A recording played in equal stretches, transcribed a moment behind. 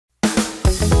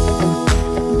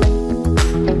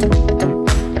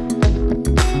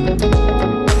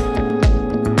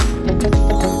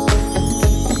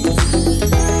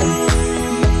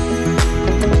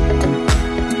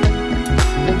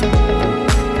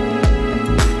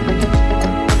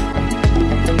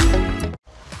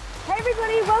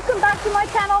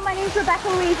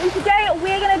Rebecca Louise, and today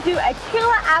we're going to do a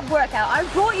killer ab workout. I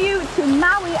brought you to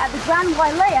Maui at the Grand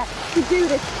Wailea to do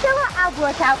this killer ab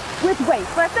workout with weights.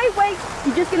 When I say weights,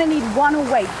 you're just going to need one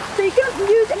weight. So you can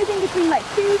use anything between like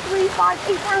 2, 3, 5,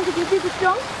 8 pounds if you're super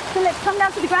strong. So let's come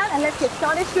down to the ground and let's get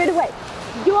started straight away.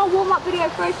 Do our warm-up video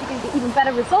first, you're going to get even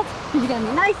better results because you're going to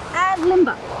be nice and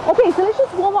limber. Okay, so let's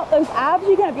just warm up those abs.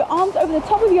 You can have your arms over the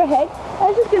top of your head.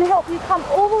 That's just going to help you come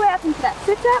all the way up into that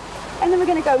sit-up. And then we're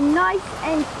going to go nice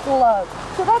and slow.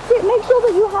 So that's it. Make sure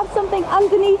that you have something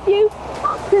underneath you.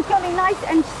 So it's going to be nice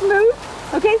and smooth.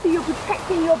 Okay, so you're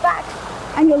protecting your back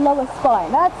and your lower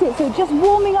spine. That's it. So just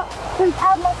warming up those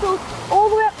ab muscles all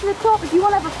the way up to the top. If you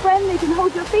want to have a friend that can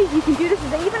hold your feet, you can do this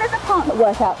even as a partner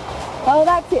workout. Oh,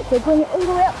 that's it. So bring it all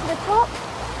the way up to the top.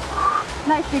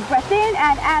 Nice big breath in,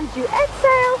 and as you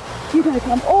exhale, you're going to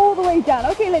come all the way down.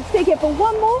 Okay, let's take it for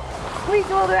one more. Squeeze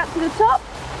all the way up to the top.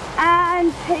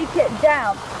 And take it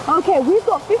down. Okay, we've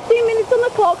got 15 minutes on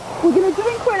the clock. We're going to do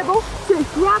incredible. So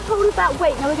grab hold of that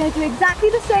weight. Now we're going to do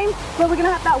exactly the same, but we're going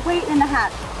to have that weight in the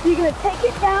hand. So you're going to take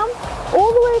it down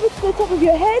all the way over to the top of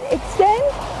your head, extend,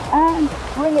 and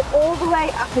bring it all the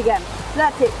way up again. So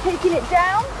that's it. Taking it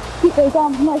down. Keep those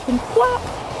arms nice and flat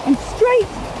and straight.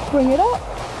 Bring it up,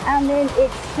 and then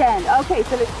extend. Okay,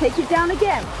 so let's take it down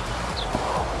again.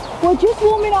 We're just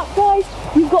warming up, guys.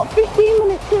 You've got 15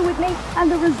 minutes here with me,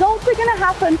 and the results are going to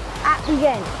happen at the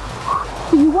end.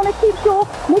 So you want to keep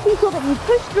making sure that you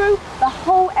push through the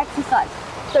whole exercise.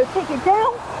 So take it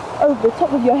down over the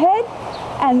top of your head,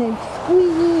 and then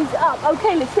squeeze up.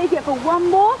 Okay, let's take it for one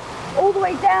more. All the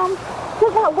way down.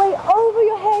 Put that weight over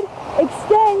your head,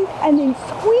 extend, and then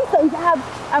squeeze those abs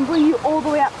and bring you all the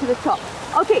way up to the top.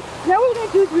 Okay, now what we're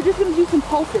going to do is we're just going to do some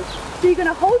pulses. So you're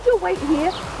going to hold your weight here,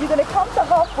 you're going to come to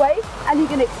halfway, and you're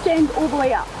going to extend all the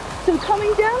way up. So coming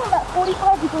down on that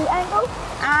 45-degree angle,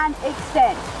 and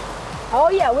extend. Oh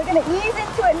yeah, we're going to ease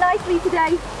into it nicely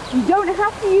today. You don't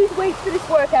have to use weights for this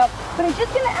workout, but it's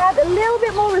just going to add a little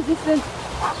bit more resistance,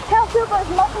 help build those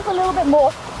muscles a little bit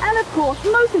more, and of course,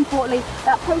 most importantly,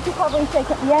 that post-recovery shake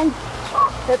at the end.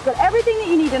 That's got everything that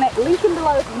you need in it. Link in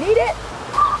below if you need it,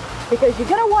 because you're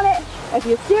going to want it if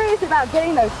you're serious about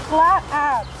getting those flat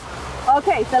abs.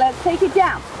 Okay, so let's take it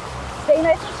down. Stay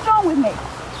nice and strong with me.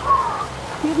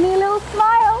 Give me a little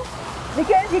smile,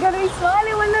 because you're going to be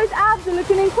smiling when those abs are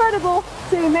looking incredible.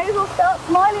 So you may as well start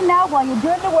smiling now while you're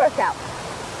doing the workout.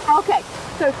 Okay,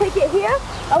 so take it here,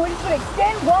 and we're just going to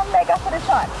extend one leg up at a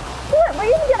time. Yeah, we're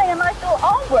even getting a nice little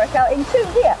arm workout in two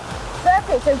here. So that's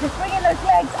it. So just bringing those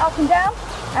legs up and down,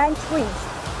 and squeeze.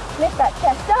 Lift that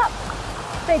chest up.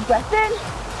 Big breath in,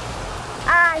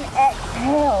 and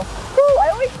exhale. Ooh,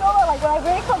 I always feel that like when I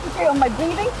really concentrate on my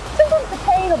breathing, sometimes the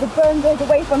pain or the burn goes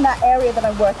away from that area that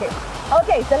I'm working.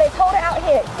 Okay, so let's hold it out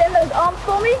here. Extend those arms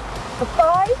for me for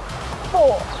 5,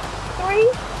 4, 3,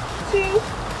 2,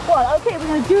 1. Okay,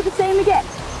 we're going to do the same again.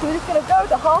 So we're just going to go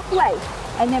to halfway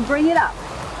and then bring it up.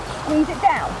 Squeeze it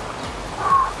down.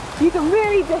 You can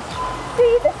really just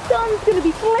see the sun's going to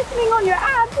be glistening on your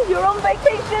abs if you're on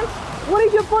vacation. What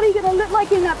is your body going to look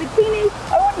like in that bikini?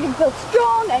 I want you to feel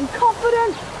strong and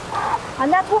confident. And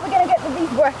that's what we're going to get with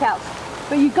these workouts.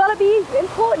 But you've got to be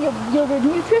important. Your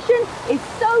nutrition is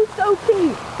so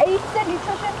key. 80%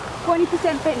 nutrition,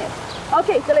 20% fitness.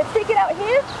 Okay, so let's take it out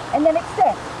here and then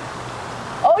extend.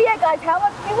 Oh yeah, guys, how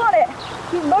much do you want it?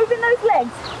 Keep moving those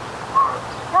legs.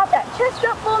 Have that chest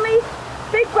up for me.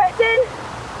 Big breath in.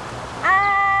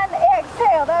 And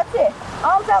exhale, that's it.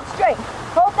 Arms out straight.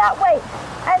 Hold that weight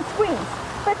and squeeze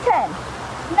for 10,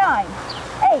 9,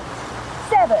 8,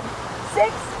 7,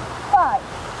 6, 5,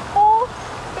 4,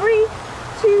 3,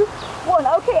 2, 1.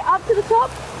 Okay, up to the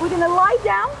top. We're going to lie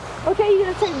down. Okay, you're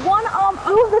going to take one arm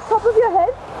over the top of your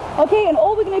head. Okay, and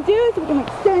all we're going to do is we're going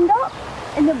to extend up,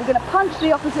 and then we're going to punch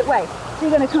the opposite way. So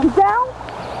you're going to come down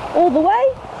all the way.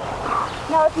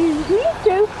 Now, if you need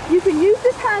to, you can use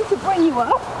this hand to bring you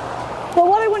up. But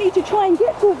what I want you to try and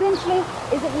get to eventually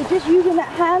is that you're just using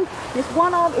that hand. This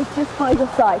one arm is just by your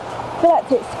side. So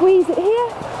that's it. Squeeze it here,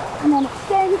 and then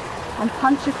extend and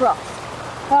punch across.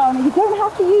 Now you don't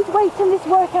have to use weights in this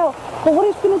workout, but what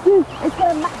it's going to do is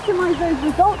going to maximize those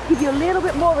results, give you a little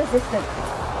bit more resistance.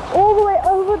 All the way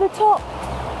over the top.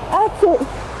 That's it.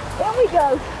 There we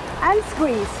go. And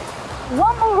squeeze.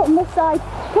 One more on this side.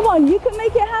 Come on, you can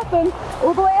make it happen.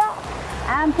 All the way up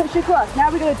and push across. Now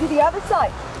we're going to do the other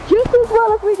side, just as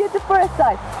well as we did the first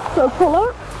side. So pull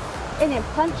up and then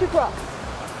punch across.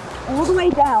 All the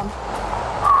way down.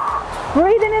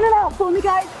 Breathing in and out for me,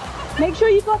 guys. Make sure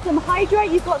you've got some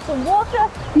hydrate, you've got some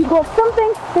water, you've got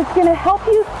something that's going to help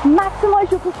you maximize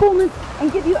your performance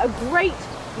and give you a great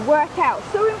workout.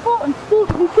 So important, sport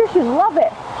nutrition, love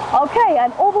it. Okay,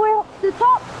 and all the way up to the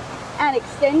top and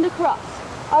extend across.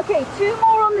 Okay, 2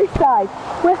 more on this side.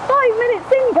 We're 5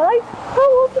 minutes in, guys. How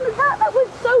awesome is that? That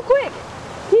went so quick.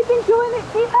 Keep enjoying it,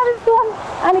 keep having fun,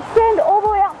 and extend all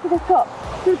the way up to the top.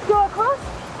 Just go across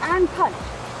and punch.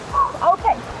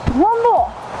 Okay, 1 more.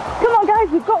 Come on,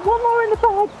 guys, we've got 1 more in the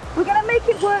bag. We're gonna make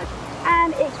it work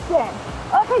and extend.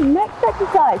 Okay, next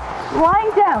exercise,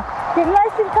 lying down. Get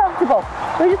nice and comfortable.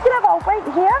 We're just gonna have our weight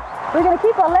here. We're gonna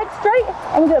keep our legs straight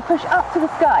and we're gonna push up to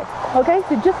the sky. Okay,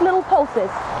 so just little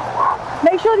pulses.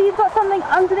 Make sure that you've got something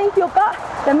underneath your butt.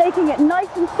 They're making it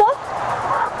nice and soft.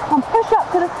 And push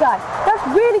up to the sky. That's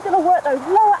really gonna work those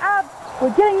lower abs.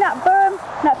 We're getting that burn.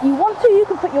 Now if you want to, you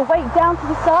can put your weight down to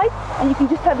the side and you can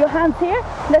just have your hands here.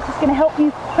 And that's just gonna help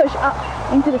you push up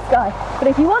into the sky. But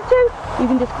if you want to, you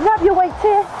can just grab your weights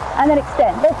here and then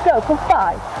extend. Let's go for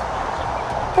 5,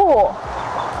 4,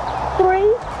 3,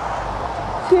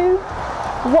 2,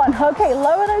 1. Okay,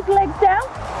 lower those legs down.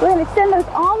 We're gonna extend those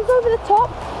arms over the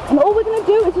top. And all we're gonna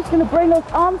do is just gonna bring those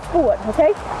arms forward,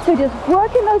 okay? So just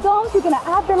working those arms, we're gonna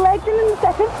add the legs in a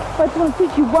second, but I just wanna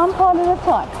teach you one part at a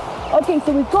time. Okay,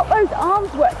 so we've got those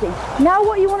arms working. Now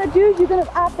what you wanna do is you're gonna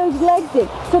add those legs in.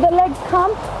 So the legs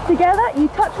come together, you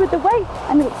touch with the weight,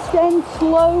 and then extend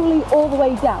slowly all the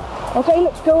way down. Okay,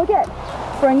 let's go again.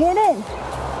 Bring it in,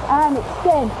 and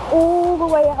extend all the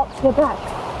way out to the back.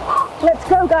 Let's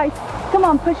go, guys. Come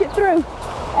on, push it through,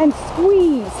 and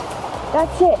squeeze.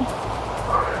 That's it.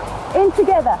 In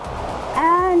together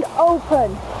and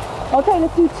open. Okay,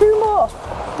 let's do 2 more.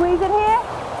 Squeeze it here,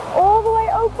 all the way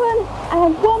open,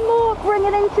 and 1 more. Bring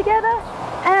it in together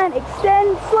and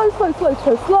extend. Slow, slow, slow,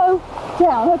 slow, slow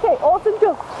down. Okay, awesome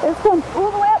job. Let's come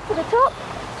all the way up to the top.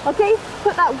 Okay,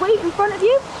 put that weight in front of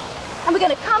you, and we're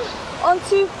going to come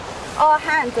onto our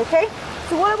hands. Okay,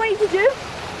 so what I want you to do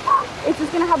is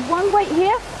just going to have 1 weight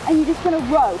here, and you're just going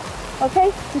to row.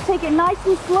 Okay, so take it nice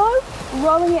and slow,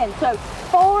 rowing in. So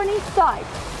 4 on each side,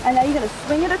 and now you're going to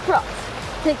swing it across.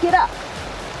 Take it up.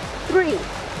 3,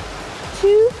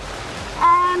 2,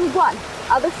 and 1.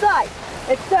 Other side.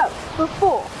 Let's go for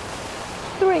 4,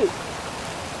 3,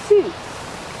 2,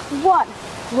 1.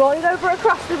 Roll it over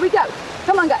across. Here we go.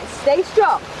 Come on, guys. Stay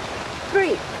strong.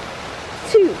 3,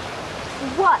 2,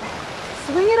 1.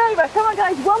 Swing it over. Come on,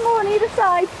 guys. 1 more on either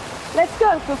side. Let's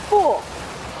go for 4,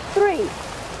 3,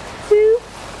 2,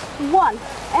 1.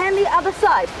 And the other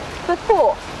side for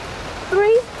 4,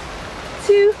 3,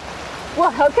 2,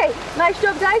 1. Okay, nice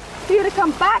job, guys. So you're going to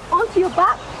come back onto your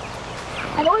back,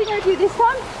 and all you're going to do this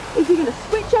time is you're going to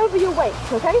switch over your weights.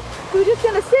 Okay, so we're just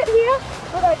going to sit here.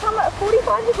 We're going to come at a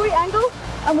 45-degree angle,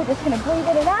 and we're just going to breathe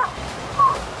in and out,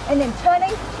 and then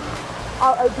turning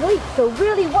our obliques. So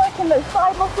really working those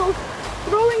side muscles.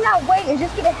 Throwing that weight is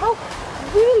just going to help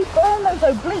really burn those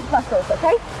oblique muscles.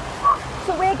 Okay,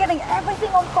 so we're getting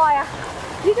everything on fire.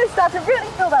 You can start to really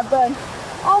feel that burn.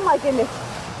 Oh my goodness,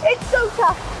 it's so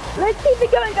tough. Let's keep it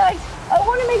going, guys. I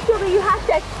want to make sure that you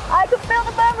hashtag I can feel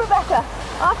the burn, Rebecca.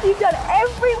 After you've done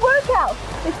every workout,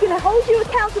 it's going to hold you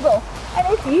accountable. And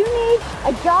if you need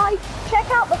a guide, check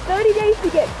out the 30 Days to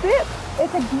Get Fit.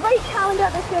 It's a great calendar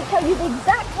that's going to tell you the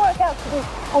exact workouts to do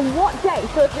on what day.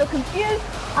 So if you're confused,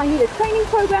 I need a training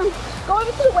program, go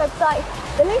over to the website.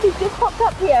 The link is just popped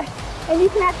up here, and you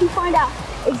can actually find out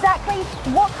exactly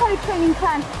what kind of training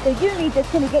plan that you need that's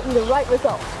going to get you the right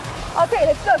results. Okay,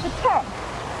 let's go for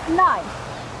 10, 9,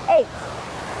 8,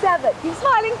 7, keep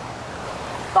smiling,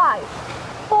 5,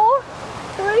 4,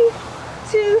 3,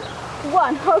 2,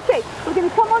 1. Okay, we're going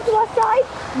to come onto our side.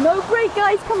 No break,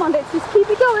 guys. Come on, let's just keep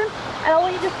it going. And I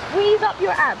want you to squeeze up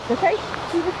your abs, okay?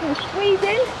 So you're just going to squeeze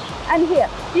in and here.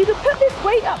 You can put this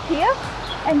weight up here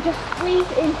and just squeeze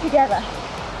in together.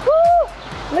 Woo!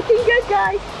 Looking good,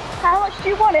 guys. How much do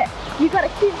you want it? You've got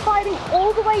to keep fighting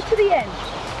all the way to the end.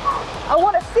 I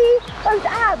want to see those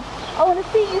abs. I want to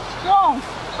see you strong.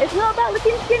 It's not about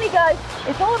looking skinny, guys.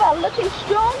 It's all about looking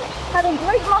strong, having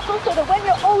great muscles so that when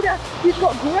you're older, you've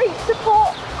got great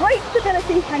support, great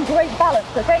stability, and great balance,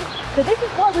 okay? So this is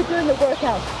why we're doing the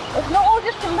workout. It's not all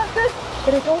just to look good,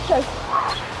 but it's also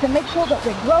to make sure that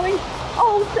we're growing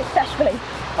old successfully.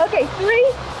 Okay, 3,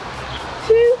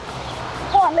 2,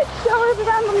 1. Let's go over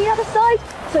around on the other side.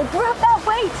 So grab that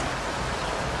weight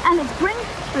and let's bring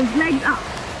those legs up.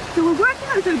 So we're working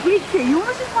those obliques here. You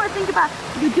almost just want to think about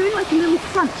you're doing like a little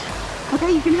crunch.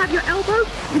 Okay, you can have your elbow,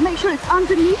 you make sure it's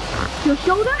underneath your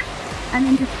shoulder, and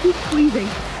then just keep squeezing.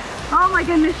 Oh my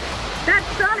goodness, that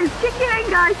sun is kicking in,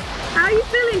 guys. How are you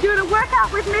feeling doing a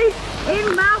workout with me in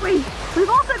Maui? We've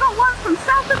also got ones from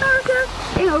South America,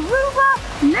 in Aruba,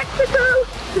 Mexico.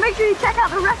 So make sure you check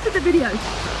out the rest of the videos.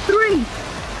 3,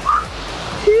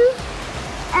 2, 2,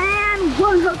 and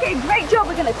 1. Okay, great job.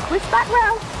 We're gonna twist back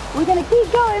round. We're gonna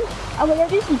keep going, and we're gonna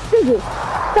do some scissors.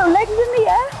 So legs in the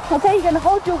air, okay, you're gonna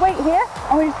hold your weight here,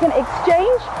 and we're just gonna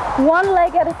exchange one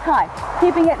leg at a time,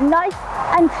 keeping it nice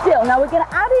and still. Now we're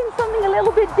gonna add in something a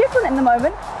little bit different in the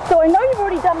moment. So I know you've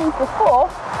already done these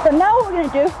before, so now what we're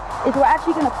gonna do is we're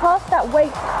actually gonna pass that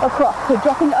weight across. So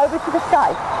dropping over to the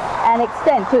side and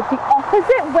extend. So it's the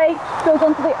opposite weight goes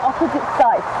onto the opposite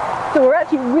side. So we're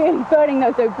actually really burning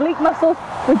those oblique muscles.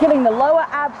 We're getting the lower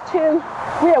abs too.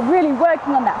 We are really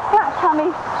working on that flat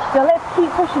tummy. So let's keep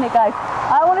pushing it, guys.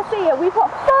 I want to see it. We've got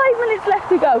 5 minutes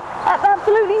left to go. That's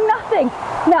absolutely nothing.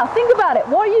 Now think about it.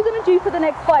 What are you going to do for the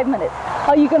next 5 minutes?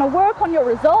 Are you going to work on your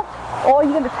results, or are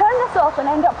you going to turn this off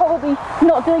and end up probably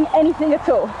not doing anything at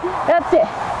all? That's it.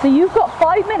 So you've got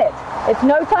 5 minutes. It's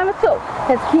no time at all.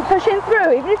 Let's keep pushing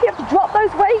through. Even if you have to drop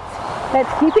those weights, let's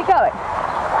keep it going.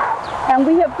 And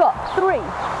we have got 3,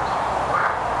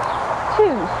 2,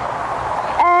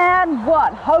 and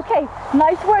 1. Okay,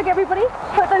 nice work, everybody.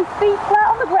 Put those feet flat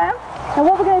on the ground. And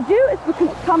what we're going to do is we're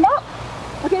going to come up.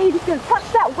 Okay, you're just going to touch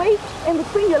that weight in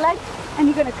between your legs, and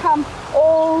you're going to come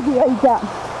all the way down.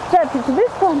 That's it. So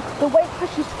this time, the weight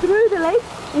pushes through the legs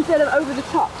instead of over the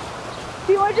top.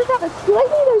 So you want to just have a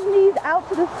slightly those knees out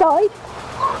to the side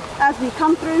as we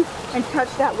come through and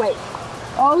touch that weight.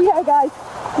 Oh yeah, guys,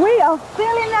 we are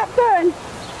feeling that burn.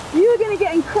 You are going to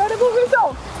get incredible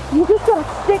results. You just got to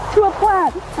stick to a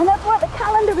plan, and that's why the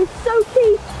calendar is so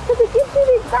key, because it gives you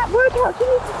the exact workouts you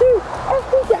need to do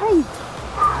every day.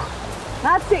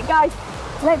 That's it, guys.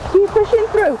 Let's keep pushing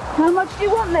through. How much do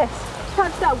you want this?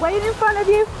 Touch that weight in front of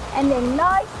you, and then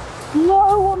nice,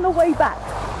 slow on the way back.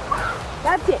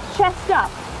 That's it. Chest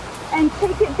up, and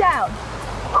take it down.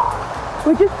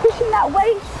 We're just pushing that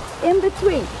weight in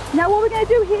between. Now what we're going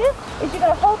to do here is you're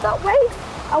going to hold that weight,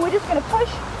 and we're just going to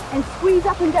push and squeeze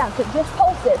up and down, so just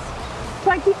pulses.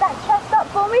 Try and keep that chest up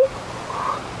for me.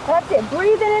 That's it,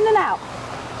 breathing in and out.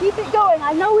 Keep it going.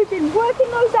 I know we've been working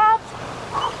those abs.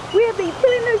 We have been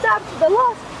killing those abs for the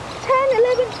last 10,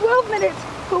 11, 12 minutes,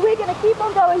 but we're gonna keep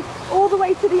on going all the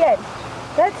way to the end.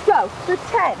 Let's go. For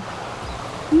 10,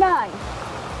 9,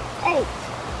 8,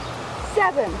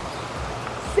 7,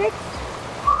 6,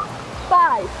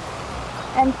 5,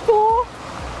 and 4,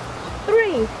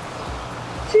 3,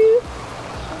 2,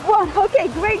 1. Okay,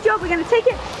 great job. We're going to take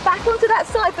it back onto that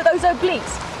side for those obliques.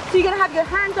 So you're going to have your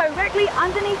hand directly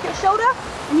underneath your shoulder,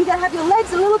 and you're going to have your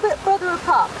legs a little bit further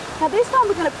apart. Now this time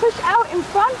we're going to push out in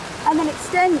front and then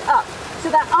extend up.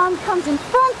 So that arm comes in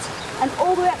front and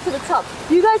all the way up to the top.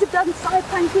 You guys have done side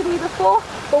plank with me before,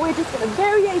 but we're just going to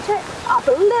variate it up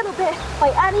a little bit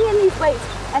by adding in these weights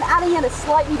and adding in a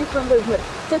slightly different movement.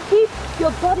 So keep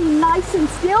your body nice and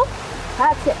still.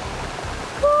 That's it.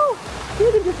 Woo.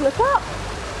 You can just look up,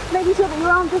 making sure that your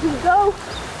arm doesn't go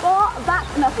far back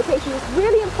enough. Okay, so it's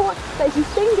really important that as you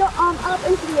swing your arm up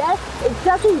into the air, it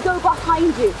doesn't go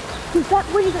behind you, because that's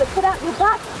where you're going to put out your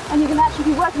back, and you're going to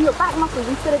actually be working your back muscles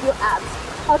instead of your abs.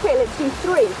 Okay, let's do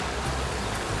 3,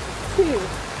 2,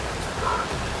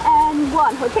 and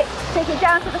 1. Okay, take it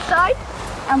down to the side,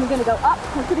 and we're going to go up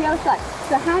and to the other side.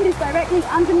 So hand is directly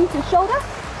underneath your shoulder.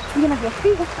 You're going to have your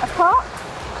feet apart,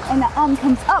 and that arm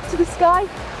comes up to the sky,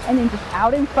 and then just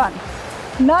out in front.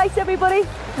 Nice, everybody.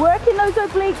 Working those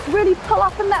obliques, really pull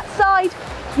up on that side.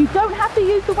 You don't have to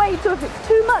use the weight, so if it's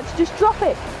too much, just drop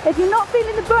it. If you're not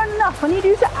feeling the burn enough, I need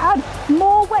you to add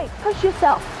more weight. Push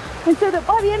yourself. And so that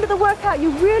by the end of the workout,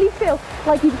 you really feel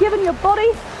like you've given your body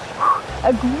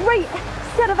a great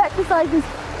set of exercises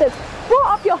that's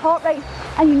brought up your heart rate,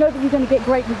 and you know that you're going to get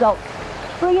great results.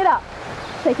 Bring it up.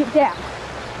 Take it down.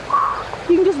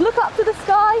 You can just look up to the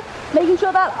sky, making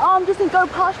sure that arm doesn't go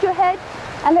past your head.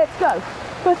 And let's go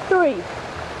for 3,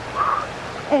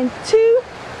 and 2,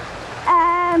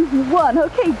 and 1.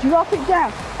 Okay, drop it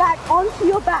down, back onto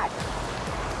your back.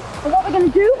 And what we're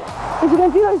going to do is we're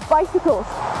going to do those bicycles.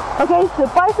 Okay, so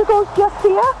bicycles just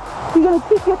here. You're going to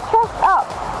keep your chest up.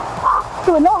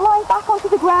 So we're not lying back onto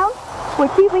the ground, we're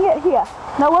keeping it here.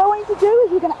 Now what I want you to do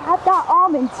is you're going to add that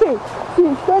arm in too. So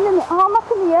you're extending the arm up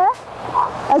in the air,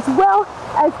 as well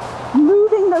as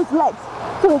moving those legs.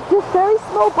 So it's just very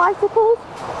small bicycles.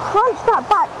 Crunch that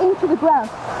back into the ground.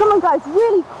 Come on, guys,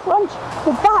 really crunch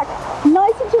the back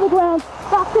nice into the ground.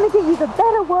 That's going to get you the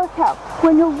better workout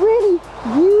when you're really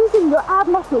using your ab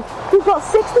muscles. We've got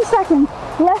 60 seconds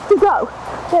left to go.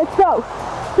 Let's go.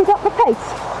 Pick up the pace.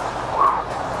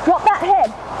 Drop that head,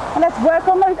 and let's work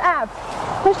on those abs.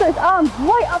 Push those arms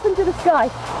right up into the sky.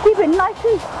 Keep it nice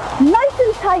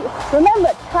and tight. Remember,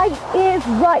 tight is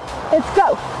right. Let's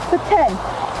go for 10,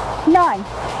 9,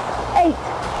 8,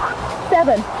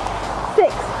 7,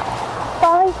 6,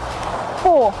 5,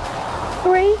 4,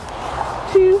 3,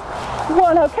 2,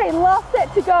 1. Okay, last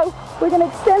set to go. We're going to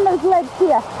extend those legs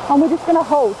here and we're just going to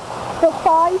hold for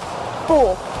 5,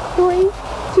 4, 3,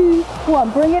 2,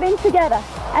 1. Bring it in together.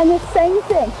 And the same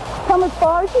thing. Come as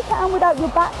far as you can without your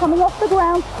back coming off the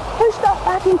ground. Push that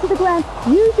back into the ground.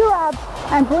 Use your abs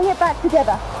and bring it back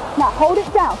together. Now hold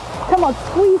it down. Come on,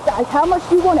 squeeze guys. How much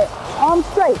do you want it? Arms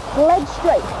straight, legs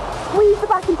straight. Squeeze the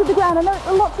back into the ground. I know it's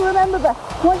a lot to remember, but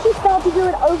once you start to do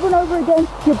it over and over again,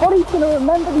 your body's going to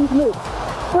remember these moves.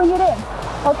 Bring it in.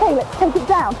 Okay, let's take it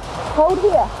down. Hold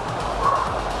here.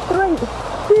 3,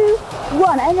 2,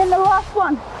 1. And then the last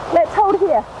one. Let's hold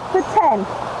here for 10,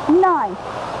 9,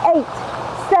 8,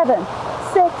 7,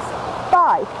 6,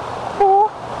 5,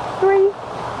 4, 3,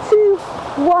 2,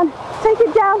 1. Take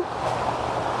it down.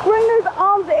 Bring those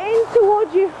arms in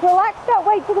towards you. Relax that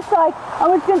weight to the side. And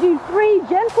we're just going to do 3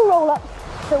 gentle roll-ups.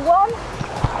 So 1,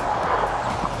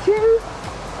 2,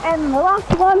 and the last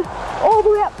one, all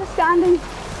the way up to standing.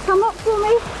 Come up for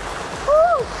me.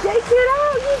 Oh, shake it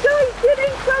out. You guys did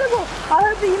incredible. I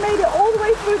hope that you made it all the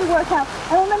way through the workout.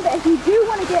 And remember, if you do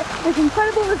want to get those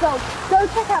incredible results, go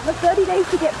check out the 30 Days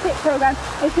to Get Fit program.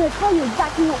 It's going to tell you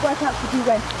exactly what workouts to do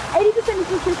when. 80% is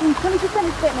nutrition, 20%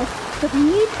 is fitness. So if you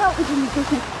need help with your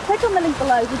nutrition, click on the link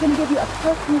below. We're going to give you a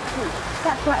personal coach.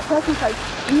 That's right, a personal coach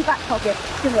in your back pocket.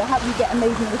 It's going to help you get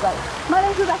amazing results. My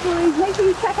name is Rebecca Louise. Make sure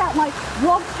you check out my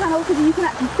vlog channel so that you can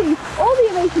actually see all the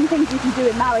amazing things you can do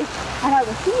in Maui. And I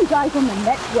will see you guys on the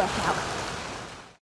next workout.